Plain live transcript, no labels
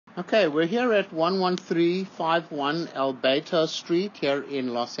Okay, we're here at 11351 Albata Street here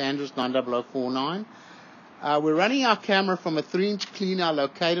in Los Angeles, 90049. We're running our camera from a 3-inch cleanout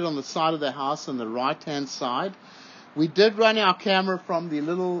located on the side of the house on the right-hand side. We did run our camera from the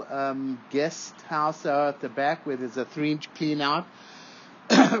little guest house at the back where there's a 3-inch cleanout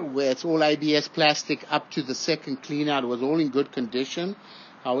where it's all ABS plastic up to the second cleanout. It was all in good condition.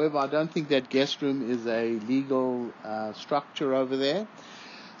 However, I don't think that guest room is a legal structure over there.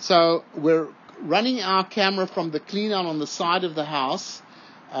 So we're running our camera from the cleanout on the side of the house,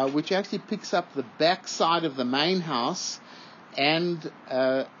 which actually picks up the back side of the main house, and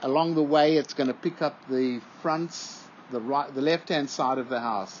along the way it's going to pick up the fronts, the left-hand side of the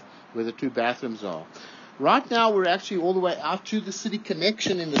house where the 2 bathrooms are. Right now we're actually all the way out to the city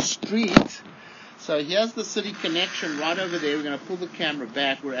connection in the street. So here's the city connection right over there. We're going to pull the camera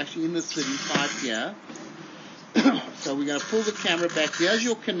back. We're actually in the city pipe here. So we're going to pull the camera back. Here's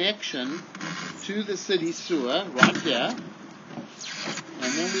your connection to the city sewer right here.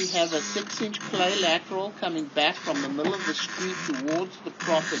 And then we have a 6-inch clay lateral coming back from the middle of the street towards the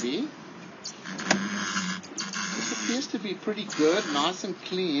property. This appears to be pretty good, nice and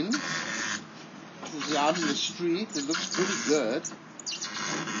clean. This is out in the street. It looks pretty good.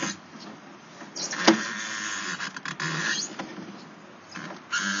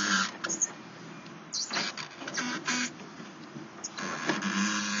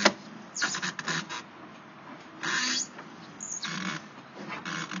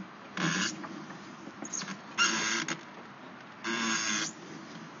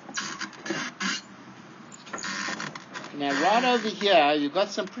 Now right over here, you've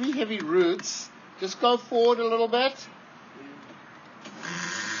got some pretty heavy roots. Just go forward a little bit.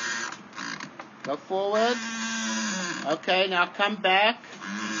 Go forward. Okay, now come back.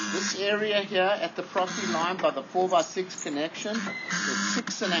 This area here at the property line by the 4x6 connection is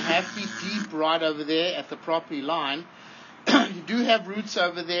 6.5 feet deep right over there at the property line. You do have roots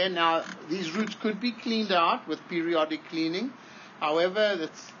over there. Now, these roots could be cleaned out with periodic cleaning. However,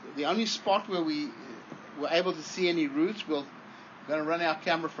 that's the only spot where we were able to see any roots. We're going to run our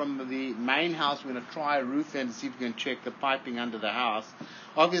camera from the main house. We're going to try a roof end to see if we can check the piping under the house.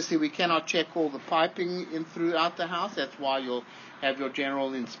 Obviously, we cannot check all the piping in throughout the house. That's why you'll have your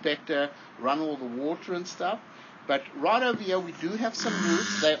general inspector run all the water and stuff. But right over here, we do have some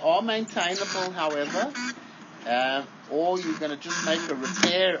roots. They are maintainable, however. Or you're going to just make a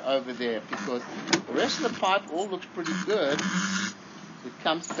repair over there, because the rest of the pipe all looks pretty good. It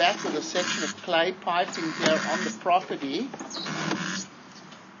comes back with a section of clay piping here on the property.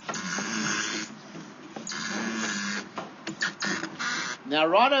 Now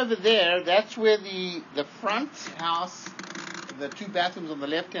right over there, that's where the front house, the 2 bathrooms on the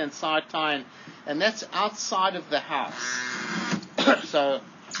left-hand side tie in, and that's outside of the house. So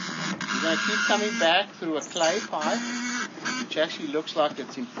you're going to keep coming back through a clay pipe, which actually looks like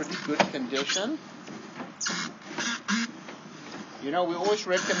it's in pretty good condition. You know, we always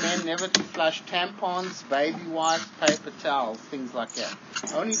recommend never to flush tampons, baby wipes, paper towels, things like that.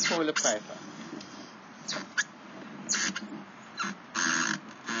 Only toilet paper.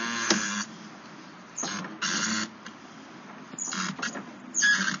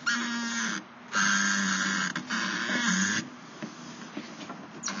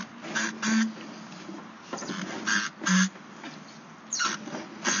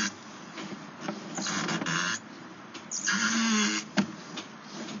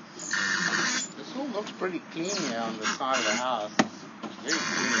 Looks pretty clean here on the side of the house. It's very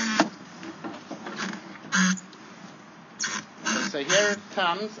clean. So here it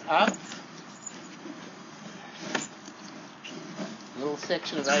comes up. Little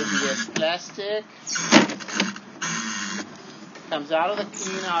section of ABS plastic. Comes out of the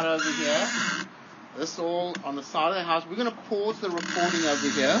clean out over here. This all on the side of the house. We're going to pause the recording over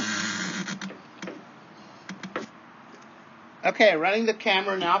here. Okay, running the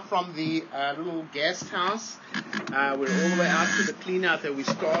camera now from the little guest house. We're all the way out to the clean out that we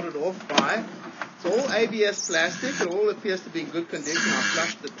started off by. It's all ABS plastic. It all appears to be in good condition. I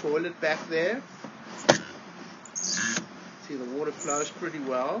flushed the toilet back there. See, the water flows pretty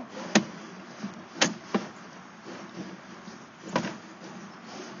well.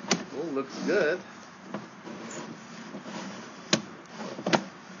 All looks good.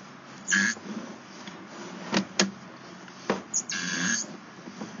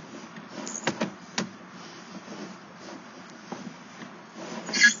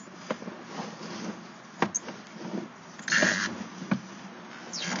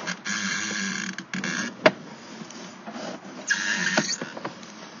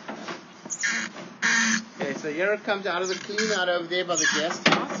 So here it comes out of the clean out over there by the guest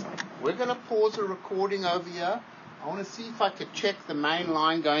house. We're going to pause the recording over here. I want to see if I could check the main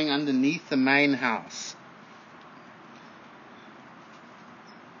line going underneath the main house.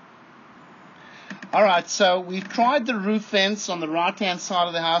 Alright, so we've tried the roof vents on the right-hand side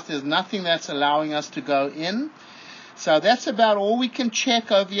of the house. There's nothing that's allowing us to go in. So that's about all we can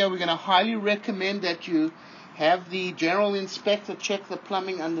check over here. We're going to highly recommend that you have the general inspector check the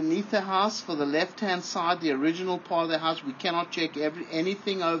plumbing underneath the house for the left-hand side, the original part of the house. We cannot check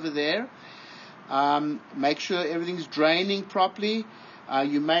anything over there. Make sure everything's draining properly.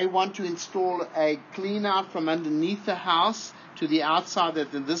 You may want to install a clean out from underneath the house to the outside,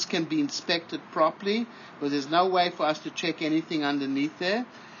 that this can be inspected properly, because there's no way for us to check anything underneath there.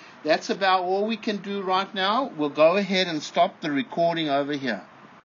 That's about all we can do right now. We'll go ahead and stop the recording over here.